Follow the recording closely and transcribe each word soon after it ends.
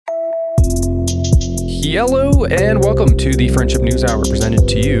Hello and welcome to the Friendship News Hour presented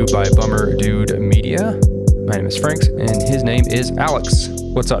to you by Bummer Dude Media. My name is Franks and his name is Alex.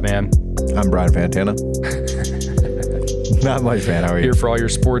 What's up, man? I'm Brian Fantana. Not much, man. How are you? Here for all your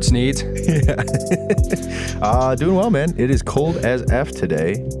sports needs. Yeah. Doing well, man. It is cold as F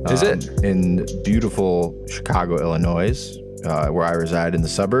today. Is it? In beautiful Chicago, Illinois, where I reside in the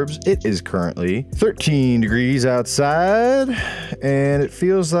suburbs. It is currently 13 degrees outside, and it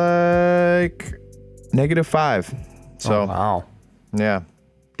feels like -5. So, Oh, wow. yeah,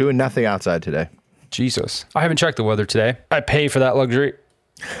 doing nothing outside today. Jesus. I haven't checked the weather today. I pay for that luxury.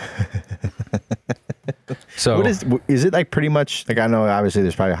 So What is it like pretty much, like I know obviously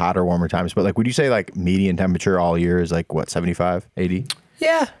there's probably hotter, warmer times, but like would you say like median temperature all year is like what, 75, 80?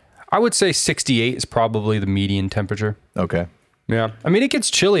 yeah, I would say 68 is probably the median temperature. Okay. Yeah. I mean, it gets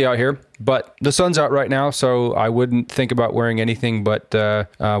chilly out here, but the sun's out right now, so I wouldn't think about wearing anything but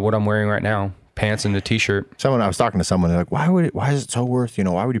what I'm wearing right now. Pants and a t-shirt. I was talking to someone, they're like, why is it so worth,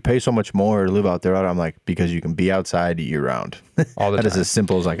 why would you pay so much more to live out there? I'm like, because you can be outside year round. All the That time. is as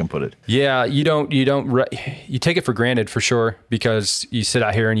simple as I can put it. Yeah, you take it for granted for sure because you sit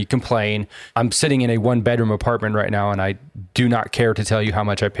out here and you complain. I'm sitting in a 1-bedroom apartment right now and I do not care to tell you how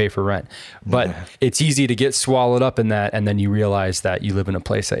much I pay for rent. But it's easy to get swallowed up in that and then you realize that you live in a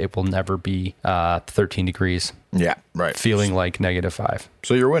place that it will never be 13 degrees. Yeah, right. Feeling like -5.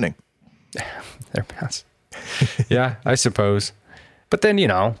 So you're winning. There pass. Yeah, I suppose. But then,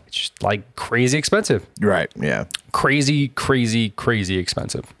 it's just like crazy expensive. Right, yeah. Crazy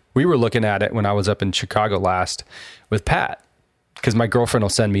expensive. We were looking at it when I was up in Chicago last with Pat, because my girlfriend will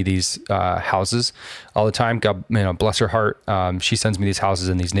send me these houses all the time. God, bless her heart. She sends me these houses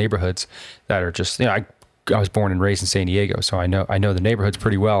in these neighborhoods that are just, I was born and raised in San Diego, so I know the neighborhoods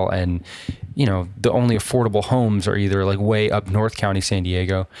pretty well. And, the only affordable homes are either like way up North County, San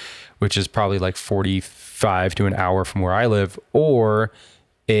Diego, which is probably like 45 to an hour from where I live, or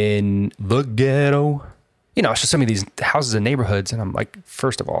in the ghetto. It's just some of these houses and neighborhoods. And I'm like,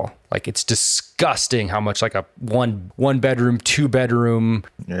 first of all, like it's disgusting how much like a one bedroom, 2-bedroom,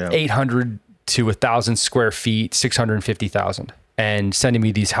 800 to 1,000 square feet, 650,000. And sending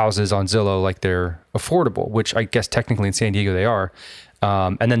me these houses on Zillow like they're affordable, which I guess technically in San Diego they are.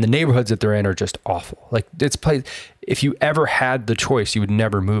 And then the neighborhoods that they're in are just awful. Like if you ever had the choice, you would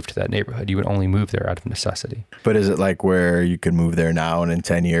never move to that neighborhood. You would only move there out of necessity. But is it like where you could move there now and in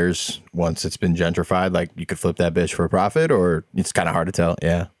 10 years, once it's been gentrified, like you could flip that bitch for a profit, or it's kind of hard to tell?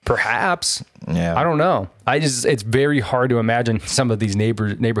 Yeah. Perhaps. Yeah. I don't know. It's very hard to imagine some of these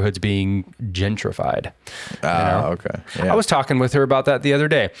neighborhoods being gentrified. Okay. Yeah. I was talking with her about that the other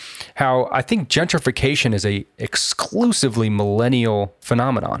day, how I think gentrification is a exclusively millennial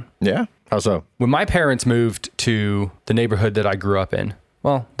phenomenon. Yeah. How so? When my parents moved to the neighborhood that I grew up in,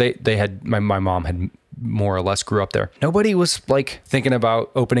 well, they had, my mom had more or less grew up there. Nobody was like thinking about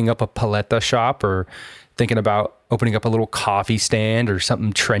opening up a paleta shop or thinking about opening up a little coffee stand or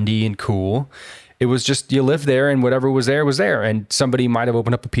something trendy and cool. It was just, you lived there and whatever was there was there. And somebody might have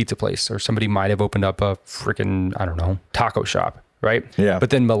opened up a pizza place or somebody might have opened up a freaking, I don't know, taco shop, right? Yeah. But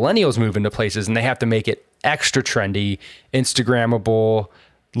then millennials move into places and they have to make it extra trendy, Instagrammable,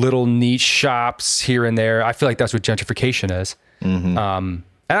 little niche shops here and there. I feel like that's what gentrification is. Mm-hmm. And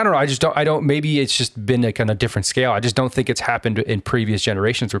I don't know, maybe it's just been like on a different scale. I just don't think it's happened in previous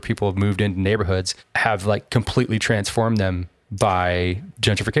generations where people have moved into neighborhoods, have like completely transformed them by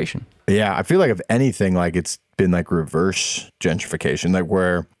gentrification. Yeah, I feel like if anything, like it's been like reverse gentrification, like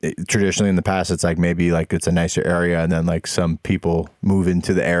where traditionally in the past, it's like maybe like it's a nicer area and then like some people move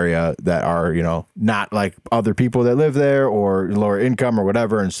into the area that are, not like other people that live there or lower income or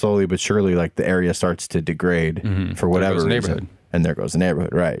whatever. And slowly but surely, like the area starts to degrade for whatever reason. And there goes the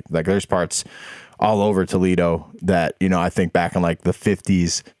neighborhood, right? Like there's parts all over Toledo that, I think back in like the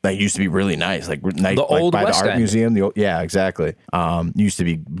 50s that used to be really nice, like nice, the old by West the art End. museum. Yeah, exactly. Used to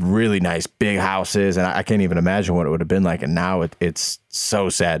be really nice, big houses. And I can't even imagine what it would have been like. And now it's so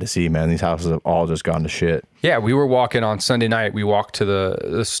sad to see, man. These houses have all just gone to shit. Yeah, we were walking on Sunday night. We walked to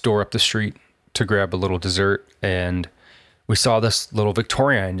the store up the street to grab a little dessert. And we saw this little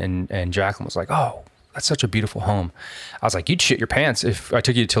Victorian and Jacqueline was like, oh, that's such a beautiful home. I was like, you'd shit your pants if I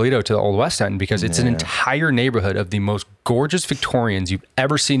took you to Toledo to the Old West End because it's an entire neighborhood of the most gorgeous Victorians you've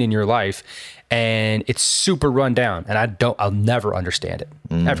ever seen in your life. And it's super run down. And I'll never understand it.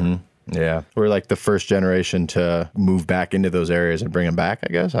 Ever. Yeah. We're like the first generation to move back into those areas and bring them back,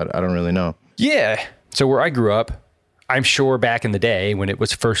 I guess. I don't really know. Yeah. So where I grew up, I'm sure back in the day when it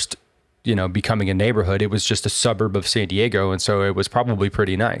was first, becoming a neighborhood, it was just a suburb of San Diego. And so it was probably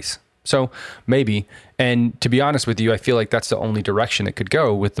pretty nice. So maybe. And to be honest with you, I feel like that's the only direction it could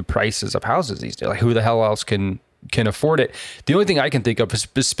go with the prices of houses these days. Like, who the hell else can afford it? The only thing I can think of,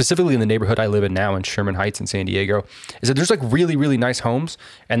 specifically in the neighborhood I live in now in Sherman Heights in San Diego, is that there's like really, really nice homes.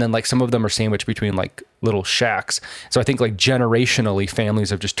 And then like some of them are sandwiched between like little shacks. So I think like generationally families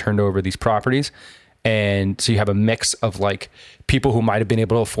have just turned over these properties. And so you have a mix of like people who might have been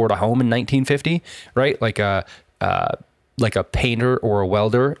able to afford a home in 1950, right? Like a painter or a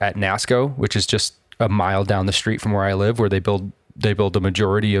welder at NASCO, which is just a mile down the street from where I live, where they build the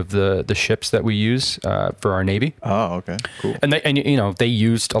majority of the ships that we use for our Navy. Oh, okay, cool. And they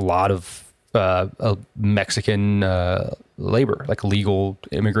used a lot of Mexican labor, like legal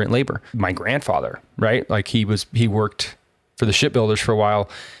immigrant labor. My grandfather, right? Like he worked for the shipbuilders for a while.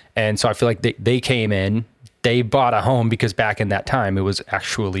 And so I feel like they came in, they bought a home because back in that time, it was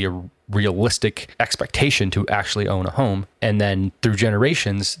actually a realistic expectation to actually own a home. And then through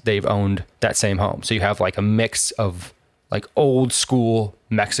generations, they've owned that same home. So you have like a mix of like old school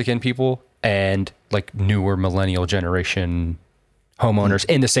Mexican people and like newer millennial generation homeowners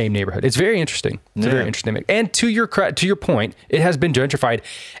in the same neighborhood. It's very interesting. It's very interesting. And to your point, it has been gentrified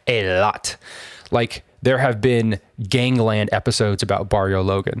a lot. Like there have been gangland episodes about Barrio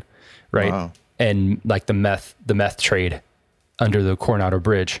Logan, right? Wow. And like the meth trade under the Coronado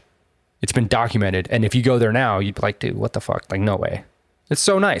Bridge. It's been documented. And if you go there now, you'd be like, dude, what the fuck? Like, no way. It's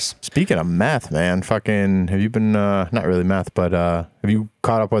so nice. Speaking of meth, man, fucking, have you been, not really meth, but have you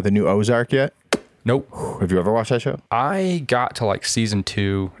caught up with the new Ozark yet? Nope. Have you ever watched that show? I got to like season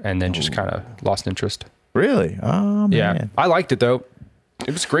 2 and then just kind of lost interest. Really? Oh, man. Yeah. I liked it though.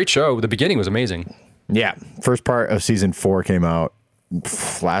 It was a great show. The beginning was amazing. Yeah. First part of season 4 came out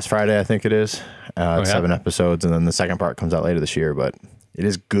last Friday, I think it is. It's 7 episodes, and then the second part comes out later this year, but it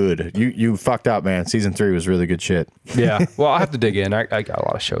is good. You fucked up, man. Season 3 was really good shit. Yeah. Well, I'll have to dig in. I got a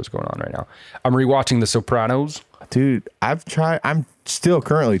lot of shows going on right now. I'm rewatching The Sopranos. Dude, I'm still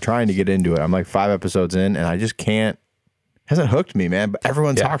currently trying to get into it. I'm like 5 episodes in, and I just can't. Hasn't hooked me, man. But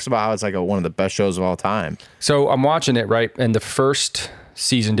everyone talks about how it's like one of the best shows of all time. So I'm watching it, right? And the first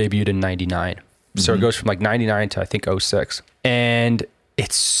season debuted in 99. So it goes from like 99 to I think 06. And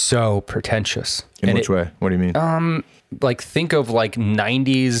it's so pretentious. In which way? What do you mean? Like think of like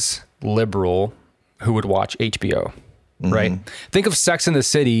 90s liberal who would watch HBO, right? Think of Sex and the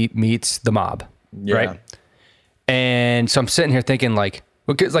City meets The Mob, right? And so I'm sitting here thinking like,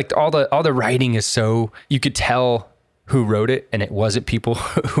 because like all the writing is so, you could tell who wrote it, and it wasn't people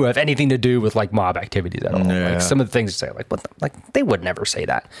who have anything to do with like mob activities at all. Yeah. Like some of the things they say, like what, like they would never say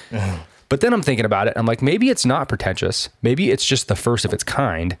that. But then I'm thinking about it. I'm like, maybe it's not pretentious. Maybe it's just the first of its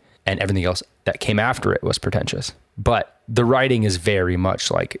kind, and everything else that came after it was pretentious. But the writing is very much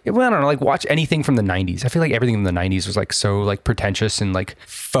like, well, I don't know, like watch anything from the 90s. I feel like everything in the 90s was like so like pretentious and like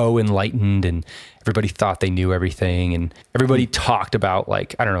faux enlightened, and everybody thought they knew everything, and everybody talked about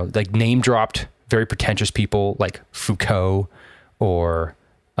like, I don't know, like name dropped very pretentious people like Foucault or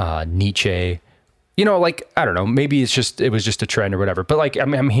Nietzsche. You know, like, I don't know, maybe it was just a trend or whatever. But like,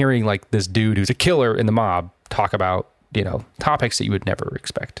 I'm hearing like this dude who's a killer in the mob talk about, you know, topics that you would never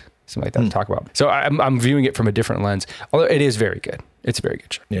expect something like that to talk about. So I'm viewing it from a different lens, although it is very good. It's a very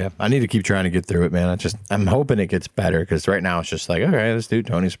good show. Yeah. I need to keep trying to get through it, man. I'm hoping it gets better, because right now it's just like, okay, this dude,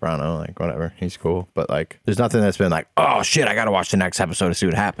 Tony Soprano, like whatever, he's cool. But like, there's nothing that's been like, oh shit, I got to watch the next episode to see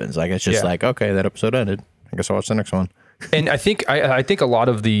what happens. Like, it's just like, okay, that episode ended. I guess I'll watch the next one. And I think a lot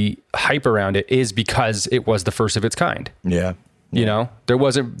of the hype around it is because it was the first of its kind. Yeah. You know, there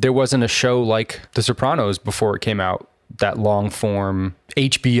wasn't a show like The Sopranos before it came out, that long form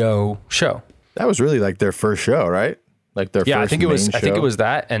HBO show. That was really like their first show, right? Like their first I think it was. main I think it show? was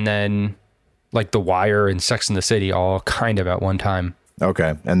that, and then like The Wire and Sex and the City all kind of at one time.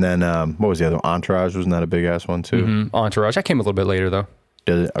 Okay, and then what was the other one? Entourage, wasn't that a big ass one too? Entourage. That came a little bit later though.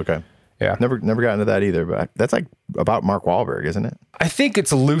 Did it? Okay. Yeah. Never got into that either, but that's like about Mark Wahlberg, isn't it? I think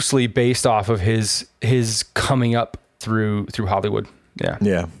it's loosely based off of his coming up through Hollywood. Yeah.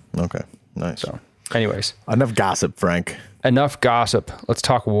 Yeah. Okay. Nice. So, anyways, Enough gossip, Frank. enough gossip. Let's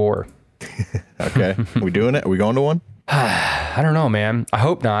talk war. Okay. We doing it? Are we going to one? I don't know, man. I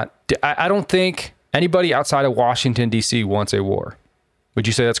hope not. I don't think anybody outside of Washington, D.C. wants a war. Would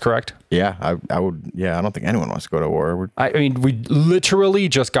you say that's correct? Yeah, I would. Yeah, I don't think anyone wants to go to war. I mean, we literally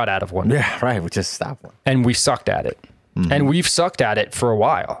just got out of one. Yeah, right. We just stopped one. And we sucked at it. And we've sucked at it for a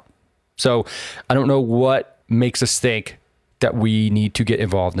while. So I don't know what makes us think that we need to get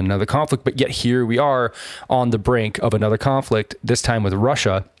involved in another conflict, but yet here we are on the brink of another conflict, this time with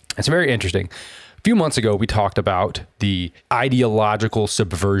Russia. It's very interesting. A few months ago, we talked about the ideological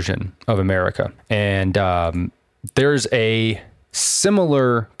subversion of America. And there's a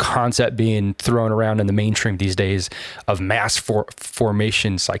similar concept being thrown around in the mainstream these days of mass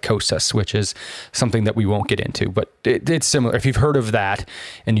formation psychosis, which is something that we won't get into, but it's similar. If you've heard of that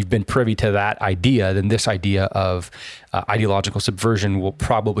and you've been privy to that idea, then this idea of ideological subversion will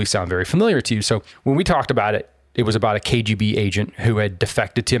probably sound very familiar to you. So when we talked about it, it was about a KGB agent who had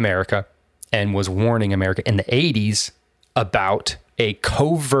defected to America and was warning America in the 80s about a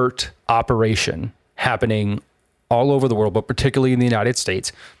covert operation happening all over the world, but particularly in the United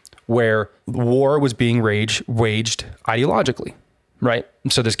States, where war was being waged ideologically, right?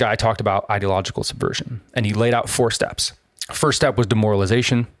 So this guy talked about ideological subversion, and he laid out 4 steps. First step was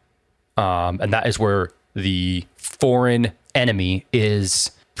demoralization, and that is where the foreign enemy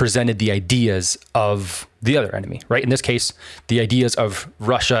is presented the ideas of the other enemy, right? In this case, the ideas of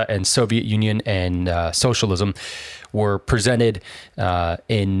Russia and Soviet Union and socialism were presented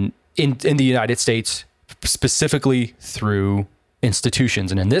in the United States, specifically through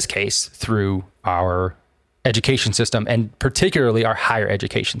institutions, and in this case, through our education system, and particularly our higher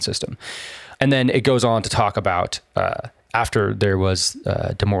education system. And then it goes on to talk about after there was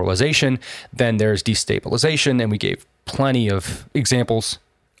demoralization, then there's destabilization, and we gave plenty of examples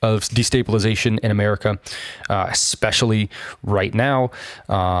of destabilization in America, especially right now.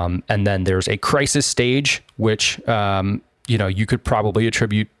 And then there's a crisis stage, which you could probably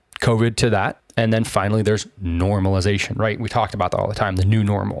attribute COVID to that. And then finally, there's normalization, right? We talked about that all the time. The new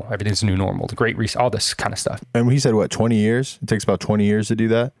normal, everything's new normal, the great reset, all this kind of stuff. And he said, 20 years? It takes about 20 years to do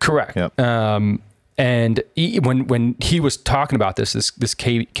that? Correct. Yep. And when he was talking about this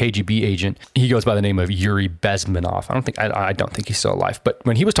KGB agent, he goes by the name of Yuri Bezmenov. I don't think he's still alive. But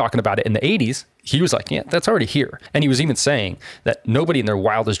when he was talking about it in the 80s, he was like, yeah, that's already here. And he was even saying that nobody in their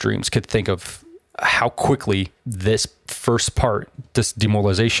wildest dreams could think of how quickly this first part, this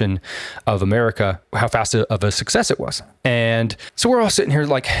demoralization of America, how fast of a success it was. And so we're all sitting here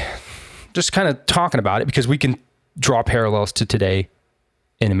like just kind of talking about it, because we can draw parallels to today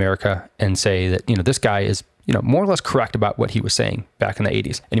in America and say that, this guy is, more or less correct about what he was saying back in the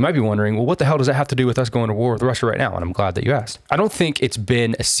 80s. And you might be wondering, well, what the hell does that have to do with us going to war with Russia right now? And I'm glad that you asked. I don't think it's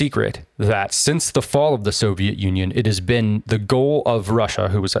been a secret that since the fall of the Soviet Union, it has been the goal of Russia,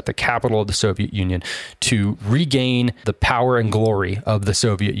 who was at the capital of the Soviet Union, to regain the power and glory of the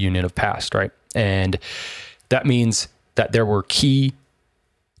Soviet Union of past, right? And that means that there were key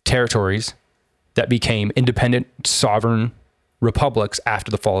territories that became independent, sovereign republics after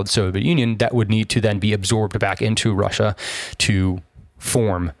the fall of the Soviet Union that would need to then be absorbed back into Russia to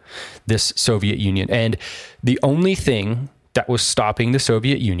form this Soviet Union. And the only thing that was stopping the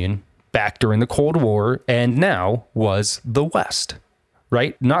Soviet Union back during the Cold War and now was the West,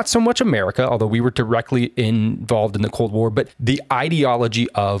 right? Not so much America, although we were directly involved in the Cold War, but the ideology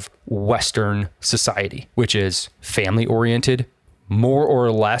of Western society, which is family-oriented, more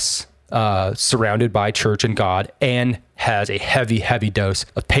or less surrounded by church and God, and has a heavy, heavy dose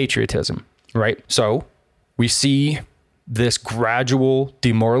of patriotism, right? So we see this gradual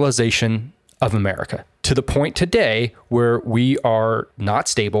demoralization of America to the point today where we are not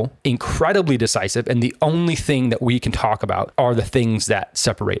stable, incredibly decisive, and the only thing that we can talk about are the things that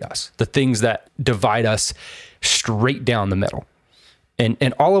separate us, the things that divide us straight down the middle. And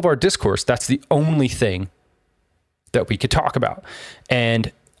in all of our discourse, that's the only thing that we could talk about.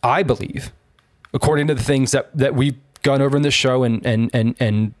 And I believe, according to the things that we've gone over in this show and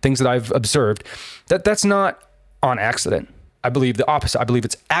things that I've observed, that's not on accident. I believe the opposite. I believe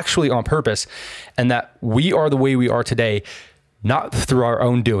it's actually on purpose, and that we are the way we are today, not through our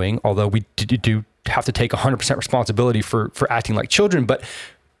own doing, although we do have to take 100% responsibility for acting like children, but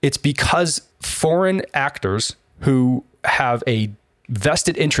it's because foreign actors who have a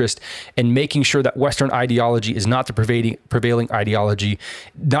vested interest in making sure that Western ideology is not the prevailing ideology,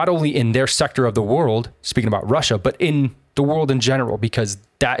 not only in their sector of the world, speaking about Russia, but in the world in general, because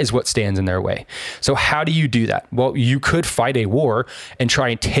that is what stands in their way. So how do you do that? Well, you could fight a war and try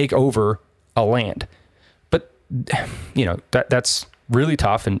and take over a land, but that's really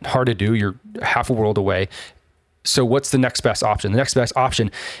tough and hard to do. You're half a world away. So what's the next best option? The next best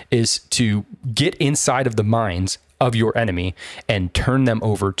option is to get inside of the minds of your enemy and turn them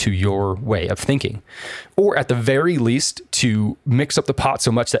over to your way of thinking, or at the very least to mix up the pot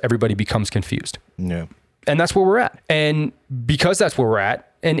so much that everybody becomes confused. Yeah. And that's where we're at. And because that's where we're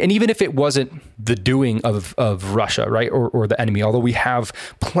at, and even if it wasn't the doing of Russia, right, or the enemy, although we have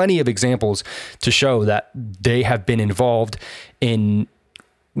plenty of examples to show that they have been involved in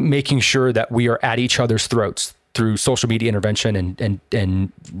making sure that we are at each other's throats through social media intervention and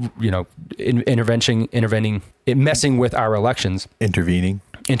intervening, messing with our elections. Intervening.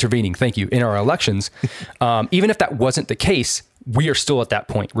 Thank you. In our elections. Even if that wasn't the case, we are still at that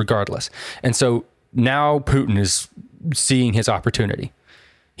point regardless. And so now Putin is seeing his opportunity.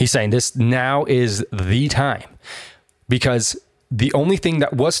 He's saying this now is the time, because the only thing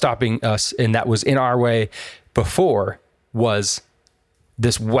that was stopping us and that was in our way before was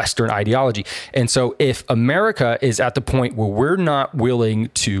this Western ideology. And so if America is at the point where we're not willing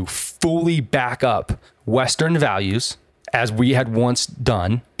to fully back up Western values as we had once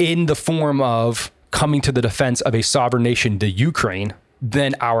done in the form of coming to the defense of a sovereign nation, the Ukraine,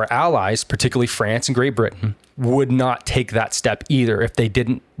 then our allies, particularly France and Great Britain, would not take that step either if they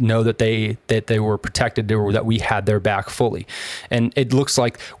didn't know that they were protected or that we had their back fully. And it looks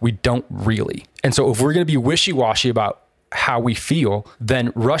like we don't really. And so if we're going to be wishy-washy about how we feel,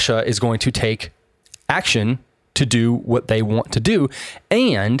 then Russia is going to take action to do what they want to do.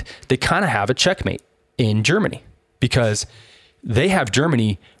 And they kind of have a checkmate in Germany, because they have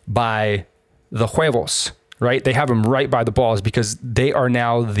Germany by the huevos, right? They have them right by the balls, because they are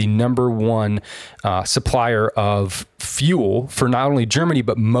now the number one supplier of fuel for not only Germany,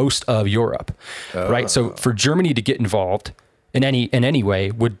 but most of Europe, right? So for Germany to get involved in any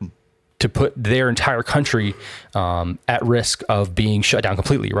way would to put their entire country at risk of being shut down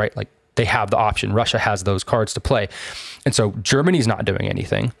completely, right? Like they have the option. Russia has those cards to play. And so Germany's not doing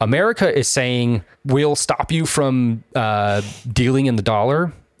anything. America is saying, we'll stop you from dealing in the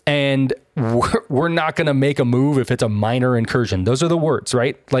dollar, and we're not going to make a move if it's a minor incursion. Those are the words,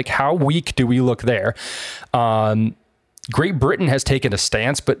 right? Like, how weak do we look there? Great Britain has taken a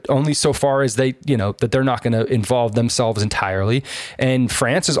stance, but only so far as they, that they're not going to involve themselves entirely. And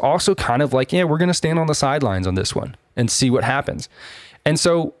France is also kind of like, yeah, we're going to stand on the sidelines on this one and see what happens. And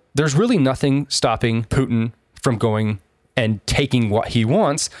so there's really nothing stopping Putin from going and taking what he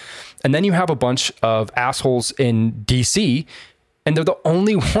wants. And then you have a bunch of assholes in DC, and they're the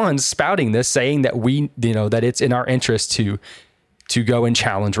only ones spouting this, saying that that it's in our interest to go and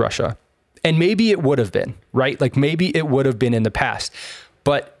challenge Russia. And maybe it would have been, right? Like maybe it would have been in the past,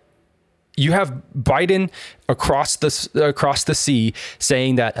 but you have Biden across the sea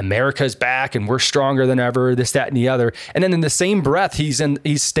saying that America's back and we're stronger than ever, this, that, and the other. And then in the same breath, he's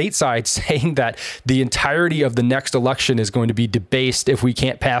stateside saying that the entirety of the next election is going to be debased if we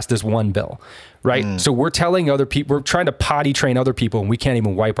can't pass this one bill, right? So we're telling other people, we're trying to potty train other people, and we can't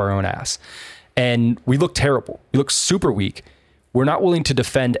even wipe our own ass. And we look terrible. We look super weak. We're not willing to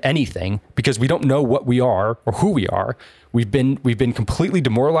defend anything because we don't know what we are or who we are. We've been completely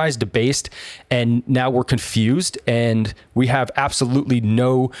demoralized, debased, and now we're confused, and we have absolutely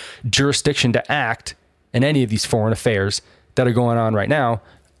no jurisdiction to act in any of these foreign affairs that are going on right now.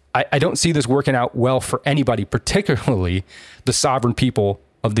 I don't see this working out well for anybody, particularly the sovereign people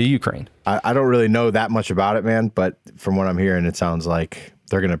of the Ukraine. I don't really know that much about it, man, but from what I'm hearing, it sounds like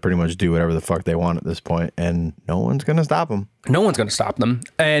they're going to pretty much do whatever the fuck they want at this point, and no one's going to stop them. No one's going to stop them.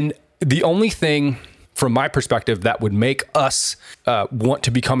 And the only thing from my perspective that would make us want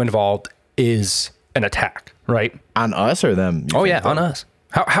to become involved is an attack, right? On us or them? Oh yeah, on us.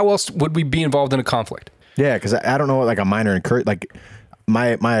 How else would we be involved in a conflict? Yeah, because I don't know what like a minor incursion, like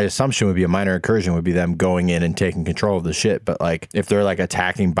my assumption would be a minor incursion would be them going in and taking control of the shit. But like if they're like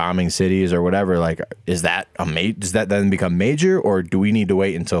attacking, bombing cities or whatever, like does that then become major, or do we need to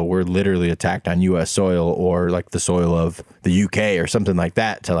wait until we're literally attacked on U.S. soil or like the soil of the U.K. or something like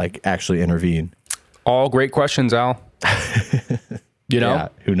that to like actually intervene? All great questions, Al. Yeah,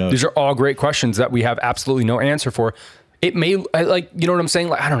 who knows? These are all great questions that we have absolutely no answer for. It may, like, you know what I'm saying?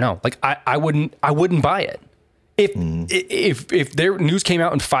 Like, I don't know. Like, I wouldn't buy it. If their news came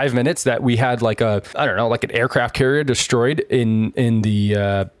out in 5 minutes that we had like an aircraft carrier destroyed in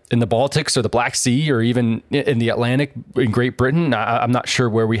the Baltics or the Black Sea or even in the Atlantic in Great Britain, I'm not sure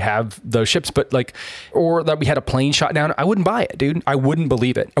where we have those ships, but like, or that we had a plane shot down, I wouldn't buy it, dude. I wouldn't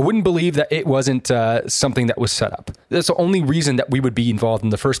believe it. I wouldn't believe that it wasn't something that was set up. That's the only reason that we would be involved in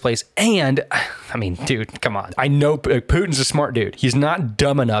the first place. And I mean, dude, come on. I know Putin's a smart dude. He's not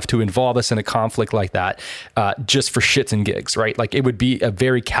dumb enough to involve us in a conflict like that just for shits and gigs, right? Like it would be a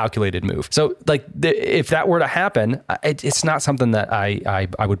very calculated move. So like if that were to happen, it's not something that I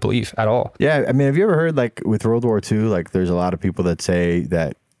would believe at all. Yeah, I mean, have you ever heard like with World War II, like there's a lot of people that say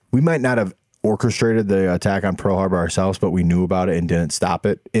that we might not have orchestrated the attack on Pearl Harbor ourselves, but we knew about it and didn't stop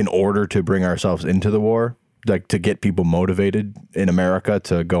it in order to bring ourselves into the war, like to get people motivated in America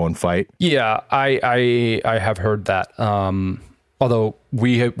to go and fight. Yeah, I have heard that. Although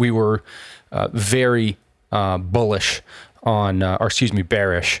we were very bullish on,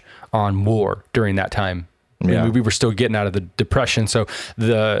 bearish on war during that time. Yeah. We were still getting out of the Depression. So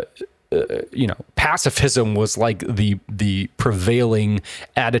pacifism was like the prevailing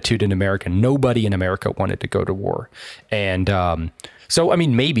attitude in America. Nobody in America wanted to go to war. And so, I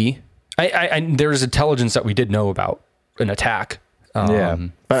mean, maybe there's intelligence that we did know about an attack. But I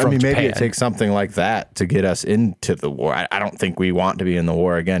mean, maybe Japan. it takes something like that to get us into the war. I don't think we want to be in the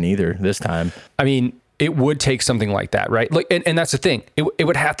war again either this time. I mean, it would take something like that, right? Like, and that's the thing. It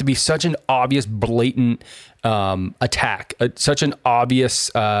would have to be such an obvious, blatant attack, such an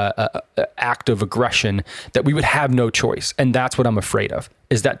obvious act of aggression that we would have no choice. And that's what I'm afraid of,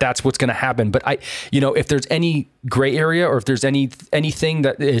 is that that's what's going to happen. But if there's any gray area, or if there's anything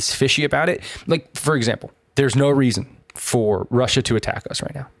that is fishy about it, like, for example, there's no reason for Russia to attack us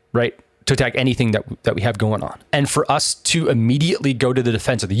right now, right? To attack anything that we have going on. And for us to immediately go to the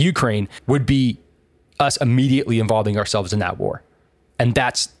defense of the Ukraine would be us immediately involving ourselves in that war. And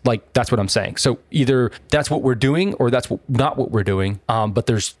that's what I'm saying. So either that's what we're doing, or that's not what we're doing. But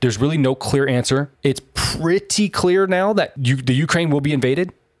there's really no clear answer. It's pretty clear now that the Ukraine will be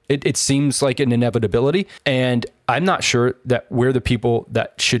invaded. It seems like an inevitability. And I'm not sure that we're the people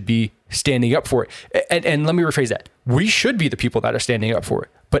that should be standing up for it. And let me rephrase that. We should be the people that are standing up for it.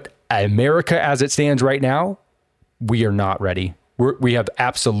 But America, as it stands right now, we are not ready. We have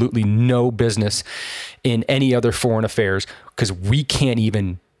absolutely no business in any other foreign affairs, because we can't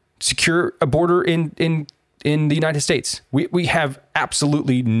even secure a border in the United States. We have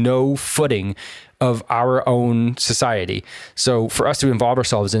absolutely no footing of our own society. So for us to involve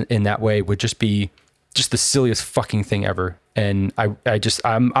ourselves in that way would just be just the silliest fucking thing ever. And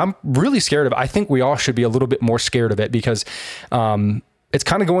I'm really scared of it. I think we all should be a little bit more scared of it, because it's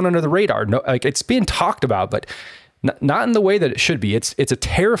kind of going under the radar. No, like, it's being talked about, but not in the way that it should be. It's a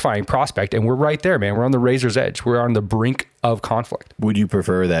terrifying prospect, and we're right there, man. We're on the razor's edge. We're on the brink of conflict. Would you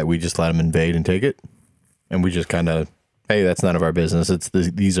prefer that we just let them invade and take it, and we just kind of, hey, that's none of our business?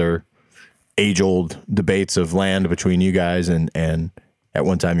 These are age-old debates of land between you guys, and at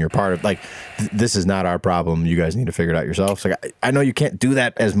one time you're part of, like, this is not our problem. You guys need to figure it out yourselves. Like, I know you can't do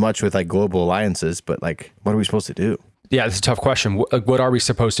that as much with like global alliances, but like, what are we supposed to do? Yeah, it's a tough question. What are we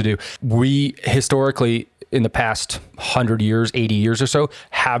supposed to do? We historically, in the past 100 years, 80 years or so,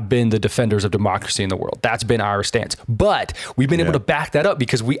 have been the defenders of democracy in the world. That's been our stance. But we've been able to back that up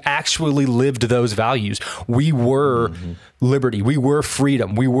because we actually lived those values. We were liberty. We were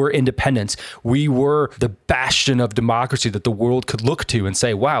freedom. We were independence. We were the bastion of democracy that the world could look to and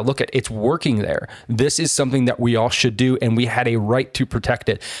say, wow, look, it's working there. This is something that we all should do, and we had a right to protect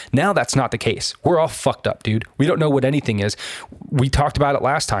it. Now that's not the case. We're all fucked up, dude. We don't know what anything is. We talked about it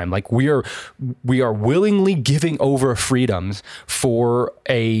last time. Like, we are willingly giving over freedoms for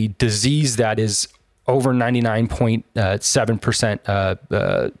a disease that is over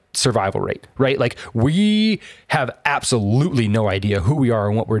 99.7% survival rate, right? Like, we have absolutely no idea who we are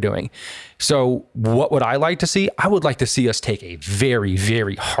and what we're doing. So what would I like to see? I would like to see us take a very,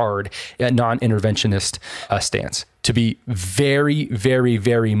 very hard non-interventionist stance, to be very, very,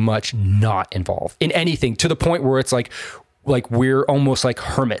 very much not involved in anything, to the point where it's like we're almost like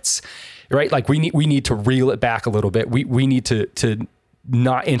hermits, right? Like, we need to reel it back a little bit. We need to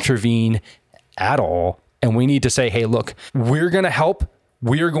not intervene at all. And we need to say, hey, look, we're going to help.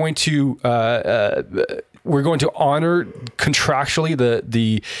 We are going to honor contractually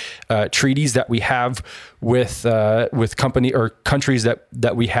the treaties that we have with company or countries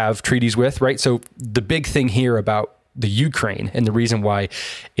that we have treaties with, right? So the big thing here about the Ukraine, and the reason why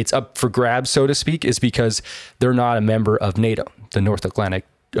it's up for grabs, so to speak, is because they're not a member of NATO, the North Atlantic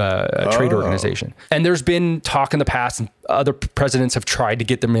Trade Organization. And there's been talk in the past, and other presidents have tried to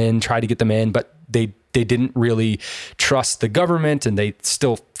get them in, but they didn't really trust the government, and they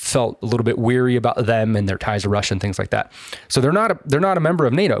still felt a little bit weary about them and their ties to Russia and things like that. So they're not a member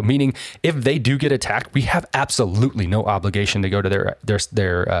of NATO, meaning if they do get attacked, we have absolutely no obligation to go to their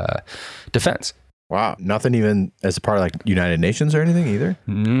defense. Wow. Nothing even as a part of like United Nations or anything either?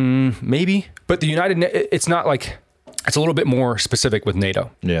 Maybe. But it's not like, it's a little bit more specific with NATO.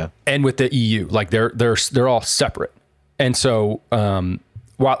 Yeah. And with the EU. Like, they're all separate. And so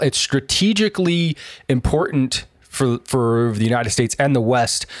while it's strategically important for the United States and the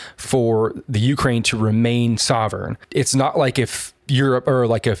West for the Ukraine to remain sovereign, it's not like if Europe, or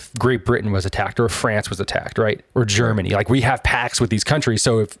like if Great Britain was attacked, or if France was attacked, right? Or Germany. Like, we have pacts with these countries.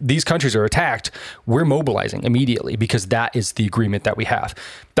 So if these countries are attacked, we're mobilizing immediately, because that is the agreement that we have.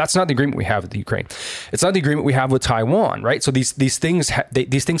 That's not the agreement we have with the Ukraine. It's not the agreement we have with Taiwan, right? So these things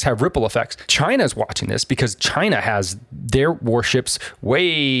have ripple effects. China's watching this because China has their warships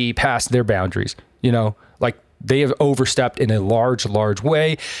way past their boundaries. Like, they have overstepped in a large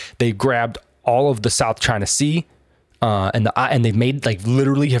way. They grabbed all of the South China Sea. and they've made like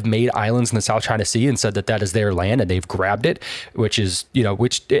literally have made islands in the South China Sea and said that is their land and they've grabbed it, which is,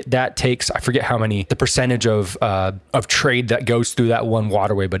 that takes, I forget how many, the percentage of trade that goes through that one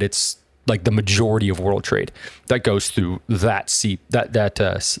waterway, but it's like the majority of world trade that goes through that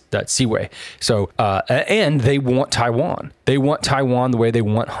seaway. So, and they want Taiwan. They want Taiwan the way they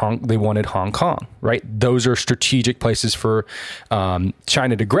wanted Hong Kong, right? Those are strategic places for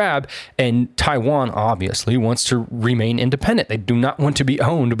China to grab, and Taiwan obviously wants to remain independent. They do not want to be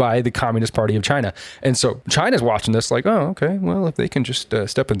owned by the Communist Party of China. And so China's watching this like, oh, okay, well, if they can just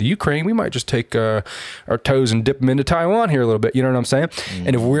step into Ukraine, we might just take our toes and dip them into Taiwan here a little bit. You know what I'm saying?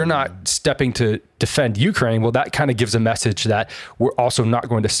 And if we're not stepping to defend Ukraine, well, that kind of gives a message that we're also not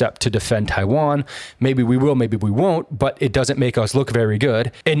going to step to defend Taiwan. Maybe we will, maybe we won't, but it doesn't make us look very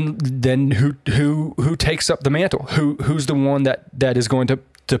good. And then who takes up the mantle? Who's the one that is going to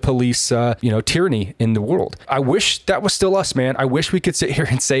police tyranny in the world? I wish that was still us, man. I wish we could sit here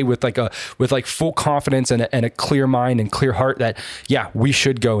and say with full confidence and a clear mind and clear heart that yeah, we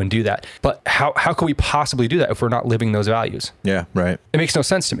should go and do that. But how can we possibly do that if we're not living those values? Yeah, right. It makes no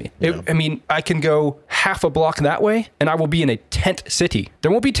sense to me. Yeah. I can go half a block that way and I will be in a tent city. There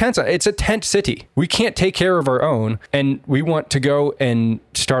won't be tents. It's a tent city. We can't take care of our own and we want to go and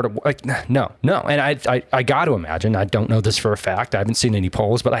start no. And I got to imagine, I don't know this for a fact, I haven't seen any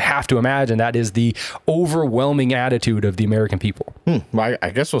polls, but I have to imagine that is the overwhelming attitude of the American people. Well, I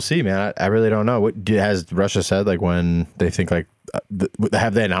guess we'll see, man. I really don't know. What has Russia said, like when they think like,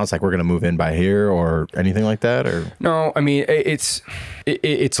 have they announced like we're going to move in by here or anything like that? Or no, I mean, it's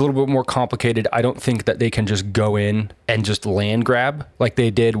a little bit more complicated. I don't think that they can just go in and just land grab like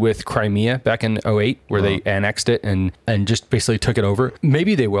they did with Crimea back in 2008, where they annexed it and just basically took it over.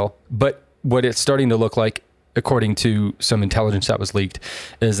 Maybe they will, but what it's starting to look like, according to some intelligence that was leaked,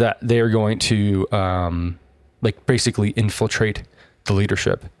 is that they're going to basically infiltrate the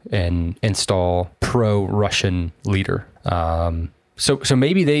leadership and install pro-Russian leader. So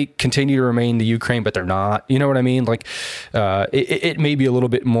maybe they continue to remain the Ukraine, but they're not. You know what I mean? Like it may be a little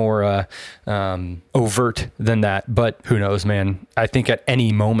bit more overt than that, but who knows, man? I think at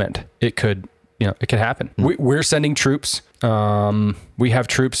any moment it could happen. We're sending troops. We have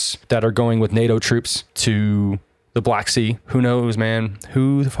troops that are going with NATO troops to the Black Sea. Who knows, man?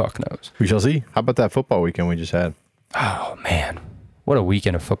 Who the fuck knows? We shall see. How about that football weekend we just had? Oh, man. What a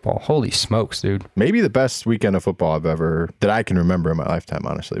weekend of football. Holy smokes, dude. Maybe the best weekend of football that I can remember in my lifetime,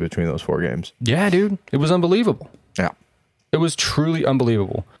 honestly, between those 4 games. Yeah, dude. It was unbelievable. Yeah. It was truly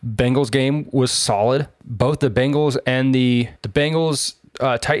unbelievable. Bengals game was solid. Both the Bengals and the Bengals,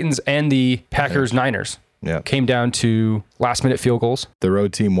 Titans and the Packers Niners came down to last minute field goals. The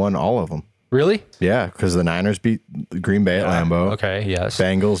road team won all of them. Really? Yeah, because the Niners beat Green Bay at Lambeau. Okay, yes.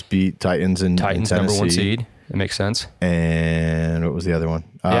 Bengals beat Titans in Tennessee. Number 1 seed. It makes sense. And what was the other one?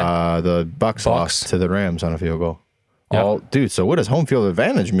 The Bucks lost to the Rams on a field goal. Yeah. Dude, so what does home field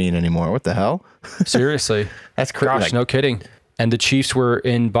advantage mean anymore? What the hell? Seriously. That's crazy. Gosh, no kidding. And the Chiefs were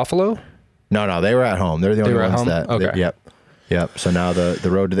in Buffalo? No, they were at home. They're the only ones that. Okay. Yep. So now the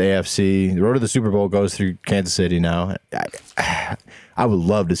road to the AFC, the road to the Super Bowl goes through Kansas City now. I would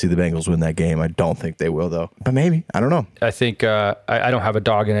love to see the Bengals win that game. I don't think they will, though. But maybe. I don't know. I think I don't have a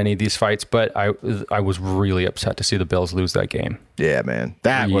dog in any of these fights, but I was really upset to see the Bills lose that game. Yeah, man.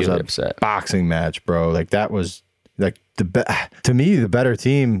 That really was a boxing match, bro. Like, that was, like, to me, the better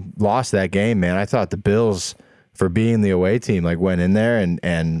team lost that game, man. I thought the Bills, for being the away team, like, went in there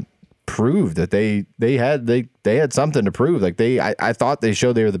and proved that they had something to prove. Like I thought they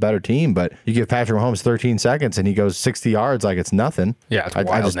showed they were the better team, but you give Patrick Mahomes 13 seconds and he goes 60 yards like it's nothing. Yeah, it's wild,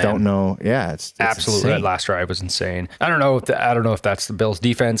 I just don't know. Yeah, it's absolutely insane. That last drive was insane. I don't know if that's the Bills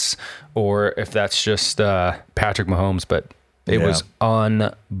defense or if that's just Patrick Mahomes, but it was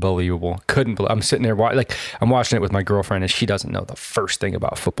unbelievable. Couldn't believe. I'm sitting there I'm watching it with my girlfriend, and she doesn't know the first thing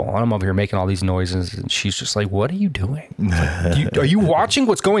about football. And I'm over here making all these noises, and she's just like, "What are you doing? Are you watching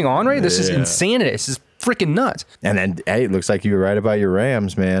what's going on right? This is insanity. This is freaking nuts." And then, hey, it looks like you were right about your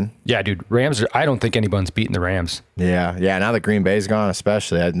Rams, man. Yeah, dude. Rams. I don't think anyone's beating the Rams. Yeah. Now that Green Bay's gone,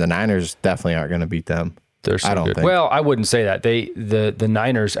 especially the Niners definitely aren't going to beat them. They're so good. Think. Well, I wouldn't say that. The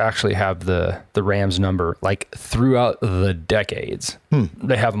Niners actually have the Rams number like throughout the decades.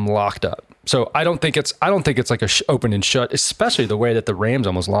 They have them locked up. So I don't think it's like a open and shut, especially the way that the Rams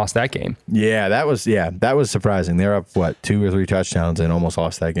almost lost that game. Yeah, that was surprising. They're up 2 or 3 touchdowns and almost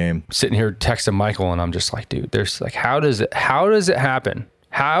lost that game. Sitting here texting Michael, and I'm just like, dude, there's like, how does it happen?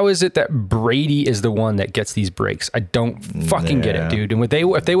 How is it that Brady is the one that gets these breaks? I don't fucking get it, dude. And if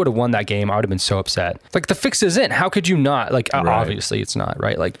they would have won that game, I would have been so upset. Like, the fix is in. How could you not? Like, obviously it's not,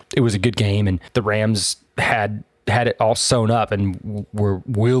 right? Like, it was a good game, and the Rams had had it all sewn up and were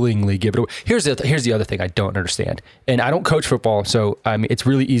willingly give it away. Here's the other thing I don't understand. And I don't coach football, so I mean, it's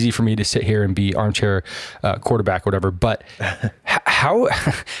really easy for me to sit here and be armchair quarterback, or whatever. But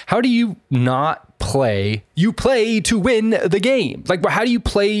how do you not play? You play to win the game. Like, how do you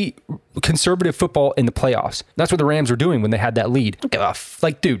play conservative football in the playoffs? That's what the Rams were doing when they had that lead.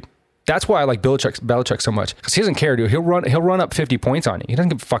 Like, dude. That's why I like Belichick so much, because he doesn't care, dude. He'll run up 50 points on you. He doesn't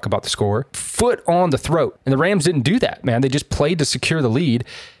give a fuck about the score. Foot on the throat. And the Rams didn't do that, man. They just played to secure the lead.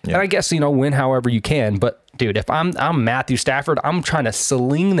 Yeah. And I guess, win however you can. But dude, if I'm Matthew Stafford, I'm trying to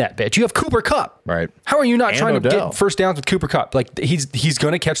sling that bitch. You have Cooper Kupp. Right. How are you not trying to get first downs with Cooper Kupp? Like, he's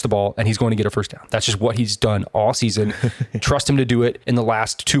going to catch the ball and he's going to get a first down. That's just what he's done all season. Trust him to do it in the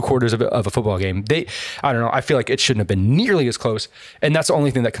last 2 quarters of a football game. I don't know. I feel like it shouldn't have been nearly as close. And that's the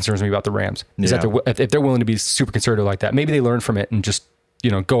only thing that concerns me about the Rams is that if they're willing to be super conservative like that, maybe they learn from it and just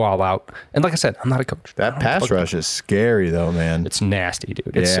go all out. And like I said, I'm not a coach. That pass rush is scary though, man. It's nasty,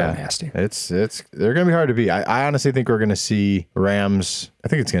 dude. It's so nasty. They're going to be hard to beat. I honestly think we're going to see Rams. I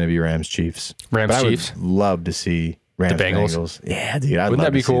think it's going to be Rams Chiefs. Chiefs. I would love to see Rams the Bengals. Yeah, dude. Wouldn't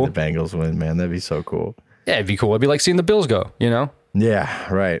that be cool? The Bengals win, man. That'd be so cool. Yeah, it'd be cool. It'd be like seeing the Bills go,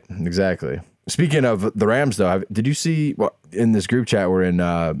 Yeah, right. Exactly. Speaking of the Rams, though, did you see in this group chat we're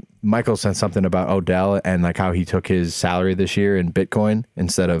in? Michael sent something about Odell and like how he took his salary this year in Bitcoin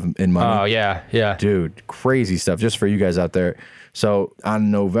instead of in money. Oh yeah, dude, crazy stuff. Just for you guys out there. So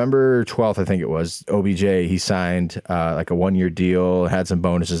on November 12th, I think it was, OBJ, he signed like a 1-year deal, had some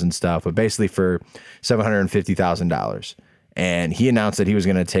bonuses and stuff, but basically for $750,000. And he announced that he was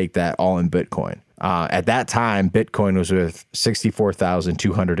going to take that all in Bitcoin. At that time, Bitcoin was worth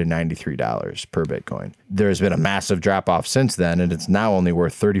 $64,293 per Bitcoin. There's been a massive drop off since then, and it's now only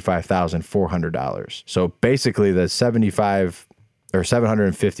worth $35,400. So basically, the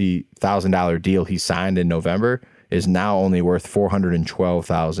 $750,000 deal he signed in November is now only worth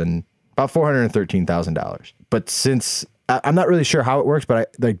 $413,000. But since I'm not really sure how it works,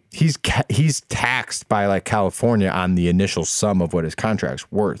 but he's taxed by like California on the initial sum of what his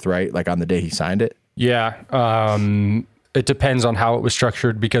contract's worth, right? Like on the day he signed it. Yeah. It depends on how it was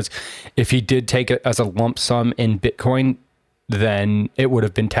structured, because if he did take it as a lump sum in Bitcoin, then it would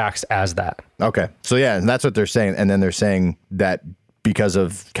have been taxed as that. Okay. So yeah, and that's what they're saying. And then they're saying that because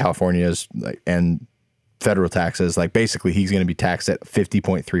of California's and federal taxes, like basically he's going to be taxed at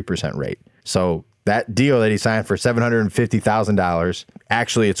 50.3% rate. So that deal that he signed for $750,000,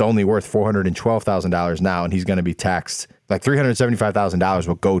 actually it's only worth $412,000 now, and he's going to be taxed like $375,000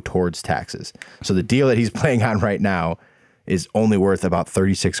 will go towards taxes. So the deal that he's playing on right now is only worth about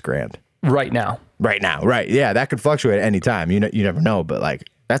 $36,000. Right now. Right. Yeah, that could fluctuate at any time. You never know, but like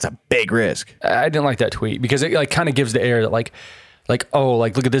that's a big risk. I didn't like that tweet because it like kind of gives the air that like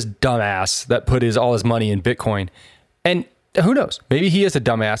look at this dumbass that put all his money in Bitcoin. And who knows? Maybe he is a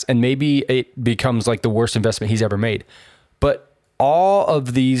dumbass and maybe it becomes like the worst investment he's ever made. But all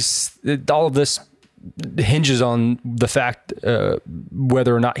of this hinges on the fact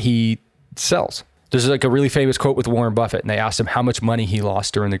whether or not he sells. There's like a really famous quote with Warren Buffett, and they asked him how much money he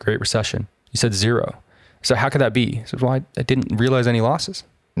lost during the Great Recession. He said 0. So how could that be? He said, well, I didn't realize any losses.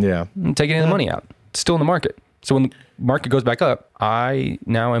 Yeah. I'm taking any of the money out. It's still in the market. So when the market goes back up, I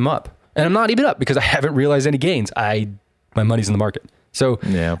now am up. And I'm not even up because I haven't realized any gains. My money's in the market. So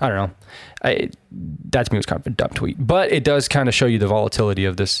yeah. I don't know. That to me was kind of a dumb tweet, but it does kind of show you the volatility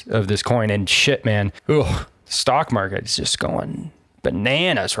of this coin. And shit, man, stock market is just going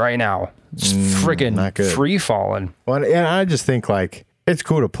bananas right now. It's freaking free falling. Well, and I just think like it's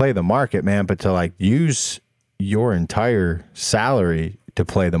cool to play the market, man, but to like use your entire salary to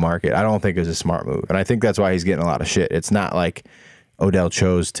play the market, I don't think is a smart move. And I think that's why he's getting a lot of shit. It's not like Odell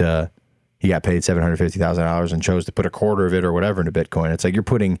he got paid $750,000 and chose to put a quarter of it or whatever into Bitcoin. It's like you're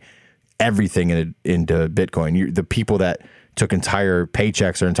putting everything into Bitcoin. The people that took entire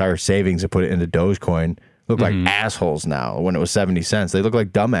paychecks or entire savings and put it into Dogecoin look like assholes now. When it was 70 cents, they look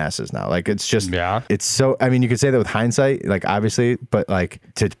like dumbasses now. Like it's just, it's so, I mean, you could say that with hindsight, like obviously, but like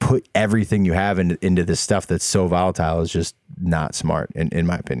to put everything you have into this stuff that's so volatile is just not smart in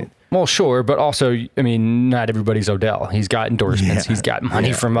my opinion. Well, sure, but also, I mean, not everybody's Odell. He's got endorsements. He's got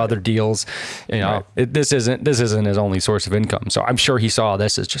money from other deals. This isn't his only source of income. So I'm sure he saw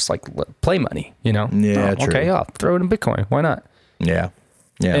this as just like play money. Yeah, true. Okay, I'll throw it in Bitcoin. Why not? Yeah.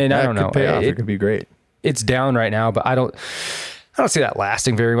 And I don't know. It could be great. It's down right now, but I don't see that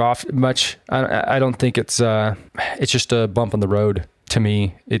lasting very much. I don't think it's just a bump on the road to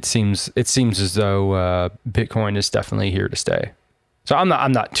me. It seems as though Bitcoin is definitely here to stay. So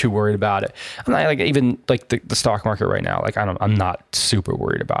I'm not too worried about it. I'm not like even like the stock market right now. Like I'm not super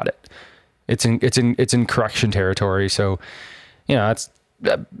worried about it. It's in correction territory. So, it's,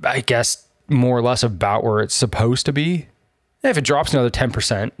 I guess, more or less about where it's supposed to be. If it drops another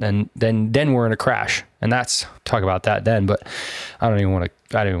 10%, then we're in a crash, and that's talk about that then. But I don't even want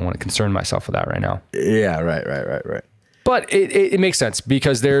to concern myself with that right now. Yeah, right. But it makes sense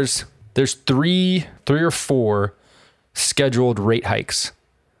because there's three or four scheduled rate hikes,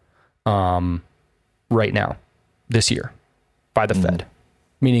 right now this year by the Fed,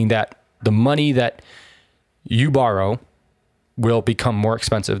 meaning that the money that you borrow will become more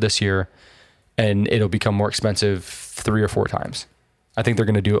expensive this year, and it'll become more expensive 3 or 4 times. I think they're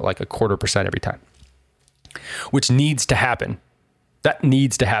going to do it like 0.25% every time, which needs to happen. That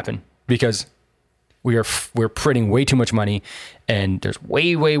needs to happen because we're printing way too much money, and there's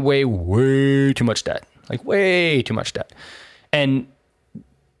way too much debt, like way too much debt. And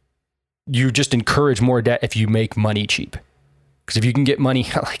you just encourage more debt if you make money cheap. Because if you can get money,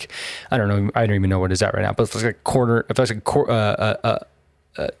 like, I don't even know what is that right now, but if it's like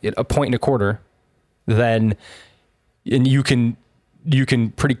a point and a quarter, then and you can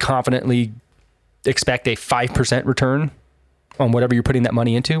pretty confidently expect a 5% return on whatever you're putting that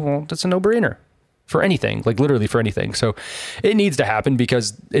money into. Well, that's a no-brainer for anything, like literally for anything. So it needs to happen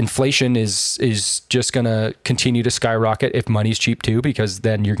because inflation is just going to continue to skyrocket if money's cheap too, because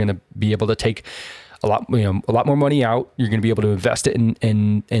then you're going to be able to take a lot more money out. You're going to be able to invest it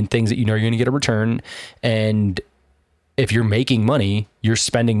in things that you're going to get a return. And if you're making money, you're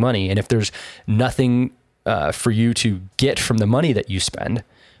spending money. And if there's nothing for you to get from the money that you spend,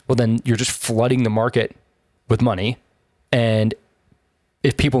 well, then you're just flooding the market with money. And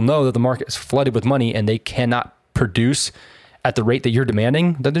if people know that the market is flooded with money and they cannot produce at the rate that you're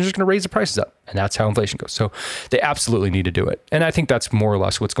demanding, then they're just going to raise the prices up. And that's how inflation goes. So they absolutely need to do it. And I think that's more or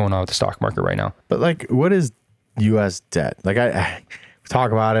less what's going on with the stock market right now. But like, what is U.S. debt? Like I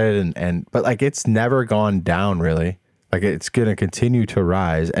talk about it but like, it's never gone down really. Like it's going to continue to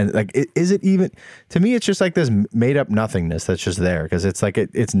rise. And like, is it even, to me, it's just like this made up nothingness that's just there. Cause it's like,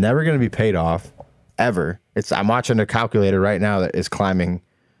 it's never going to be paid off ever. I'm watching a calculator right now that is climbing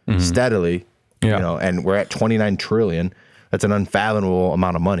steadily, and we're at 29 trillion. That's an unfathomable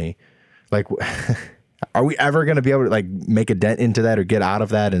amount of money. Like, are we ever going to be able to like make a dent into that or get out of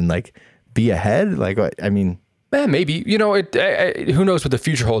that and like be ahead? Like, I mean, maybe, who knows what the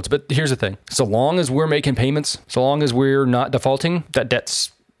future holds, but here's the thing. So long as we're making payments, so long as we're not defaulting, that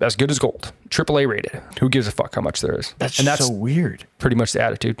debt's as good as gold, AAA rated. Who gives a fuck how much there is? That's so weird. Pretty much the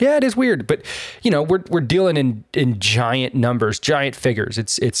attitude. Yeah, it is weird, but we're dealing in giant numbers, giant figures.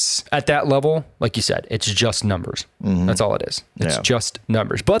 It's at that level, like you said, it's just numbers. Mm-hmm. That's all it is. It's just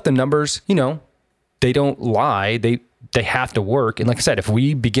numbers. But the numbers, they don't lie. They have to work. And like I said, if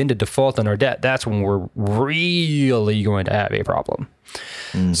we begin to default on our debt, that's when we're really going to have a problem.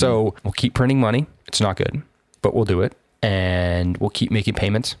 Mm-hmm. So we'll keep printing money. It's not good, but we'll do it. And we'll keep making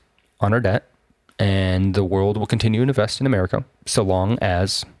payments on our debt, and the world will continue to invest in America so long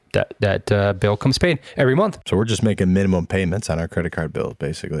as that bill comes paid every month. So we're just making minimum payments on our credit card bills,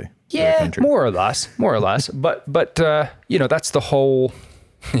 basically. Yeah, more or less. But that's the whole,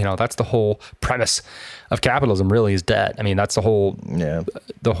 that's the whole premise of capitalism. Really, is debt. I mean, that's the whole,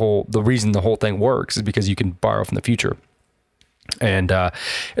 the reason the whole thing works is because you can borrow from the future. And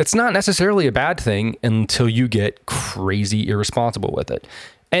it's not necessarily a bad thing until you get crazy irresponsible with it.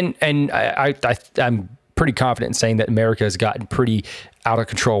 And I'm pretty confident in saying that America has gotten pretty out of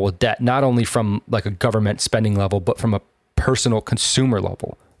control with debt, not only from like a government spending level, but from a personal consumer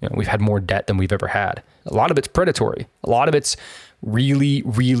level. We've had more debt than we've ever had. A lot of it's predatory. A lot of it's really,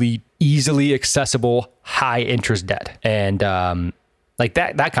 really easily accessible, high interest debt. And like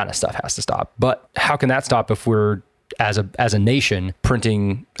that kind of stuff has to stop. But how can that stop if we're as a nation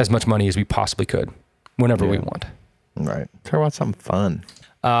printing as much money as we possibly could whenever we want? Right. Talk about something fun.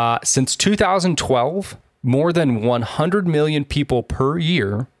 Since 2012, more than 100 million people per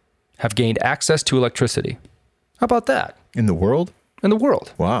year have gained access to electricity. How about that? In the world? In the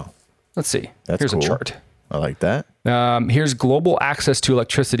world. Wow. Let's see. Here's cool. A chart. I like that. Here's global access to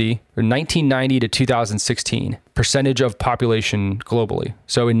electricity from 1990 to 2016, percentage of population globally.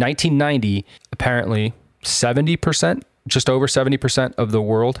 So in 1990, apparently 70%, just over 70% of the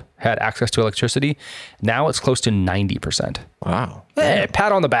world had access to electricity. Now it's close to 90%. Wow. Hey,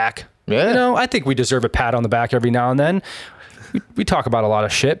 pat on the back. Yeah. I think we deserve a pat on the back every now and then. We talk about a lot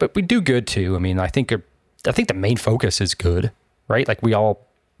of shit, but we do good too. I mean, I think the main focus is good, right? Like we all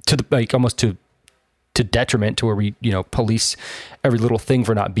almost to detriment to where we, police every little thing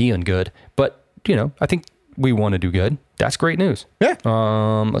for not being good. But, I think we want to do good. That's great news. Yeah.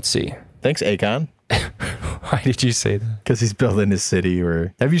 Let's see. Thanks, Akon. Why did you say that? Because he's building his city.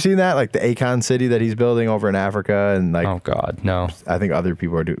 Or have you seen that? Like the Akon city that he's building over in Africa, and like, Oh God, no. I think other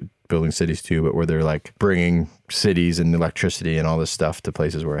people are building cities too, but where they're like bringing cities and electricity and all this stuff to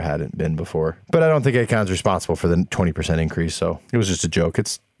places where it hadn't been before. But I don't think Akon's responsible for the 20% increase. So it was just a joke.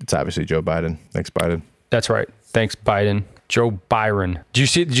 It's obviously Joe Biden. Thanks, Biden. That's right. Thanks, Biden. Joe Byron.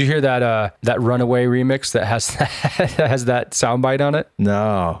 Did you hear that that Runaway remix that has that has that soundbite on it?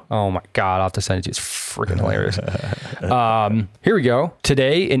 No. Oh my God, I'll have to send it to you. It's freaking hilarious. Here we go.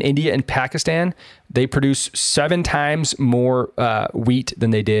 Today in India and Pakistan, they produce 7 times more wheat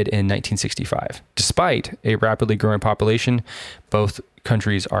than they did in 1965. Despite a rapidly growing population, both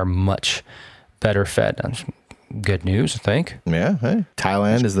countries are much better fed. That's good news, I think. Yeah. Hey.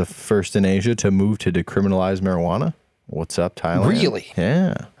 Thailand is the first in Asia to move to decriminalize marijuana. What's up, Thailand? Really?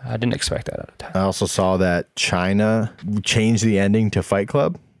 Yeah. I didn't expect that out of Thailand. I also saw that China changed the ending to Fight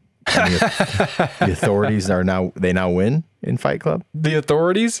Club. And the authorities now win in Fight Club. The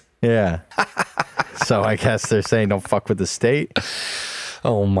authorities? Yeah. So I guess they're saying don't fuck with the state.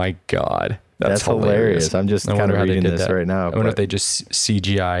 Oh my God. That's hilarious. I'm just kind of reading this right now. I wonder if they just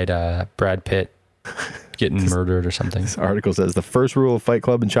CGI'd Brad Pitt getting murdered or something. This article says the first rule of Fight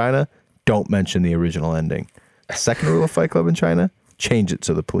Club in China, don't mention the original ending. Second rule of Fight Club in China, change it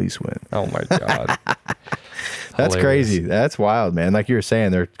so the police win. Oh my God. That's Hilarious. crazy. That's wild, man. Like you were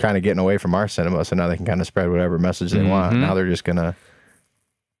saying, they're kind of getting away from our cinema, so now they can kind of spread whatever message they want. Now they're just going to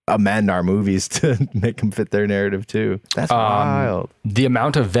amend our movies to make them fit their narrative too. That's wild. The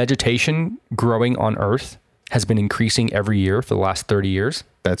amount of vegetation growing on Earth has been increasing every year for the last 30 years.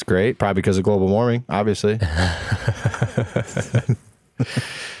 That's great. Probably because of global warming, obviously.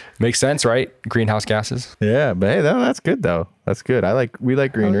 Makes sense, right? Greenhouse gases. Yeah, but hey, that's good though. That's good. We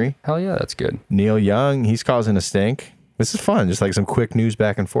like greenery. Hell yeah, that's good. Neil Young, he's causing a stink. This is fun. Just like some quick news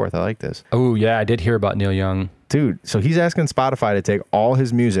back and forth. I like this. Oh yeah, I did hear about Neil Young. Dude, so he's asking Spotify to take all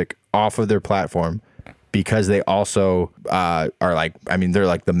his music off of their platform because they also are like, I mean, they're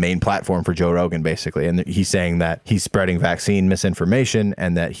like the main platform for Joe Rogan, basically. And he's saying that he's spreading vaccine misinformation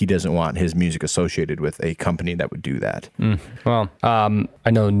and that he doesn't want his music associated with a company that would do that. Well,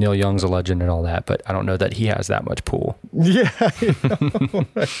 I know Neil Young's a legend and all that, but I don't know that he has that much pull. Yeah.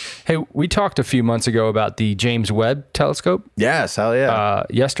 Hey, we talked a few months ago about the James Webb Telescope. Yes, hell yeah.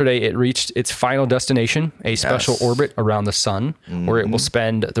 Yesterday, it reached its final destination, a special orbit around the sun, where it will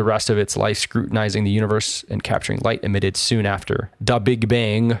spend the rest of its life scrutinizing the universe and capturing light emitted soon after the Big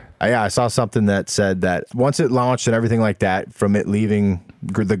Bang. Yeah, I saw something that said that once it launched and everything like that, from it leaving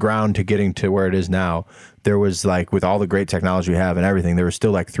the ground to getting to where it is now, there was like, with all the great technology we have and everything, there was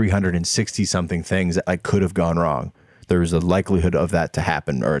still like 360 something things that like could have gone wrong. There was a likelihood of that to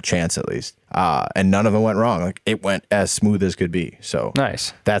happen, or a chance at least. And none of them went wrong. Like it went as smooth as could be. So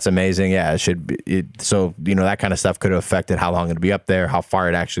Nice. That's amazing. Yeah, it should be. So, that kind of stuff could have affected how long it'd be up there, how far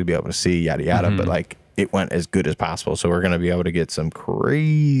it'd actually be able to see, yada, yada. But like, it went as good as possible. So we're going to be able to get some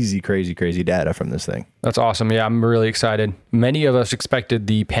crazy, crazy, crazy data from this thing. That's awesome. Yeah, I'm really excited. Many of us expected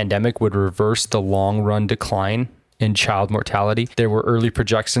the pandemic would reverse the long run decline in child mortality. There were early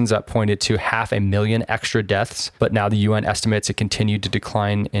projections that pointed to 500,000 extra deaths, but now the UN estimates it continued to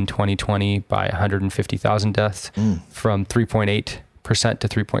decline in 2020 by 150,000 deaths from 3.8% to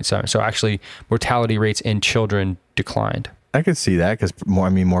 3.7%. So actually, mortality rates in children declined. I could see that because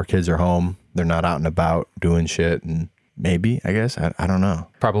more kids are home. They're not out and about doing shit, and maybe, I guess, I don't know.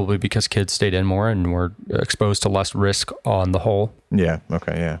 Probably because kids stayed in more and were exposed to less risk on the whole. Yeah.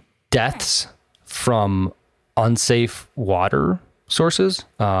 Okay. Yeah. Deaths from unsafe water sources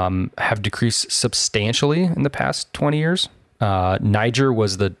have decreased substantially in the past 20 years. Niger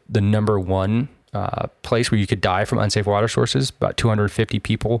was the number one place where you could die from unsafe water sources, about 250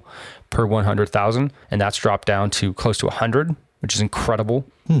 people per 100,000. And that's dropped down to close to 100, which is incredible.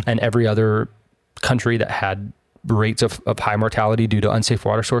 And every other country that had rates of high mortality due to unsafe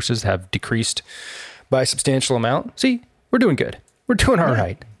water sources have decreased by a substantial amount. See, we're doing good. We're doing all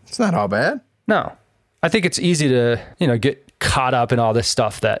right. It's not all bad. No, I think it's easy to, get caught up in all this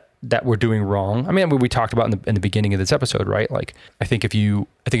stuff that we're doing wrong. I mean, we talked about in the beginning of this episode, right? Like, I think if you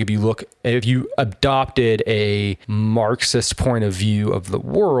adopted a Marxist point of view of the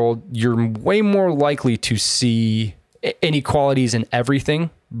world, you're way more likely to see inequalities in everything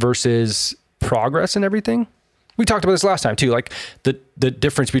versus progress in everything. We talked about this last time too, like the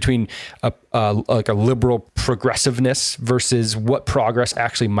difference between like a liberal progressiveness versus what progress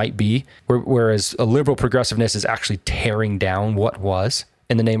actually might be. Whereas a liberal progressiveness is actually tearing down what was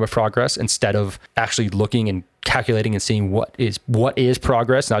in the name of progress, instead of actually looking and calculating and seeing what is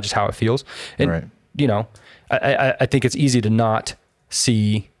progress, not just how it feels. And right. I think it's easy to not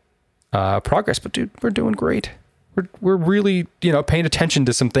see progress. But dude, we're doing great. We're really, paying attention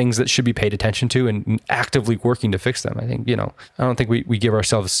to some things that should be paid attention to and actively working to fix them. I think, I don't think we give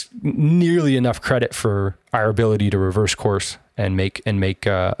ourselves nearly enough credit for our ability to reverse course and make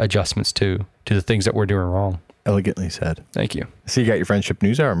adjustments to the things that we're doing wrong. Elegantly said. Thank you. So you got your Friendship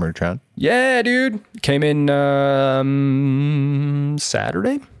News Hour, Murdertron? Yeah, dude. Came in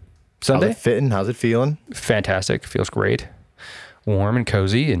Sunday. How's it fitting? How's it feeling? Fantastic. Feels great. Warm and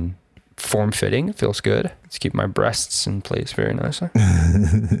cozy and form-fitting. It feels good. It's keeping my breasts in place very nicely.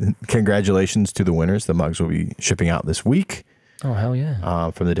 Congratulations to the winners. The mugs will be shipping out this week. Oh, hell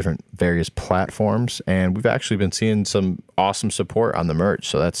yeah. From the different various platforms. And we've actually been seeing some awesome support on the merch.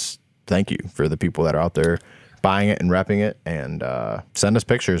 So thank you for the people that are out there buying it and repping it. And send us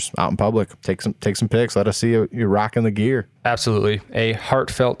pictures out in public. Take some pics. Let us see you rocking the gear. Absolutely. A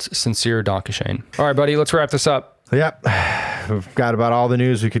heartfelt, sincere Donkashane. All right, buddy, let's wrap this up. Yep. We've got about all the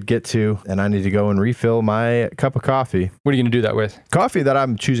news we could get to, and I need to go and refill my cup of coffee. What are you going to do that with? Coffee that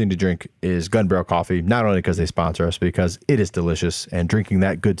I'm choosing to drink is Gun Barrel Coffee, not only because they sponsor us, because it is delicious, and drinking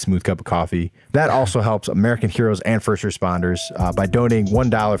that good, smooth cup of coffee. That also helps American heroes and first responders by donating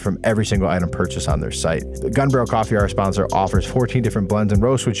 $1 from every single item purchased on their site. The Gun Barrel Coffee, our sponsor, offers 14 different blends and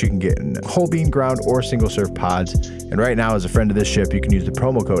roasts, which you can get in whole bean ground or single-serve pods. And right now, as a friend of this ship, you can use the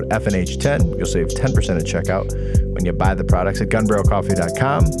promo code FNH10. You'll save 10% at checkout when you buy the products at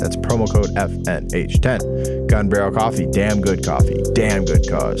gunbarrelcoffee.com. That's promo code FNH10. Gun Barrel Coffee, damn good coffee, damn good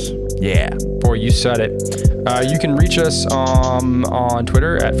cause. Yeah. Boy, you said it. You can reach us on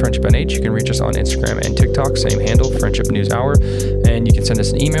Twitter at FriendshipNH. You can reach us on Instagram and TikTok, same handle, Friendship News Hour. And you can send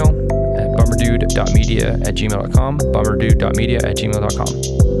us an email at bummerdude.media@gmail.com, bummerdude.media@gmail.com.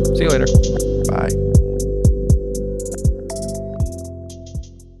 See you later. Bye.